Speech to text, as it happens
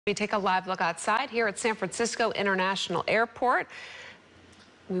We take a live look outside here at San Francisco International Airport.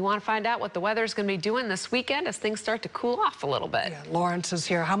 We want to find out what the weather is going to be doing this weekend as things start to cool off a little bit. Yeah, Lawrence is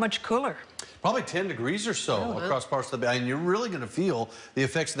here. How much cooler? Probably 10 degrees or so across parts of the bay, and you're really going to feel the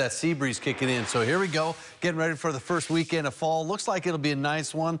effects of that sea breeze kicking in. So here we go, getting ready for the first weekend of fall. Looks like it'll be a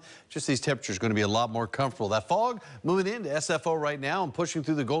nice one. Just these temperatures going to be a lot more comfortable. That fog moving into SFO right now and pushing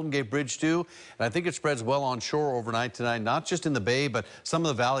through the Golden Gate Bridge too. And I think it spreads well on shore overnight tonight, not just in the bay, but some of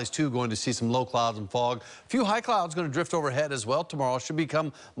the valleys too, going to see some low clouds and fog. A few high clouds going to drift overhead as well tomorrow. Should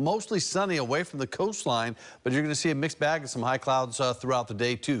become mostly sunny away from the coastline, but you're going to see a mixed bag of some high clouds throughout the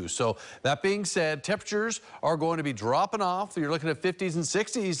day too. So that being said, temperatures are going to be dropping off. You're looking at 50s and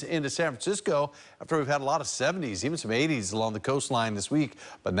 60s into San Francisco after we've had a lot of 70s, even some 80s along the coastline this week.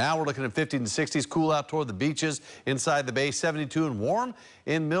 But now we're looking at 50s and 60s, cool out toward the beaches inside the bay, 72 and warm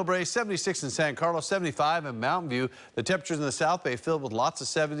in Millbrae, 76 in San Carlos, 75 in Mountain View. The temperatures in the South Bay filled with lots of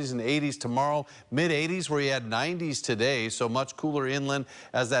 70s and 80s tomorrow, mid-80s where you had 90s today, so much cooler inland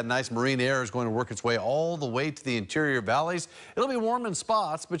as that nice marine air is going to work its way all the way to the interior valleys. It'll be warm in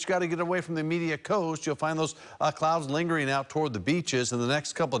spots, but you got to get away from the immediate coast. You'll find those clouds lingering out toward the beaches in the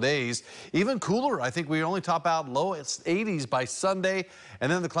next couple of days. Even cooler, I think we only top out low at 80s by Sunday,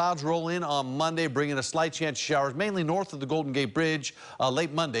 and then the clouds roll in on Monday, bringing a slight chance of showers, mainly north of the Golden Gate Bridge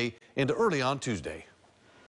late Monday into early on Tuesday.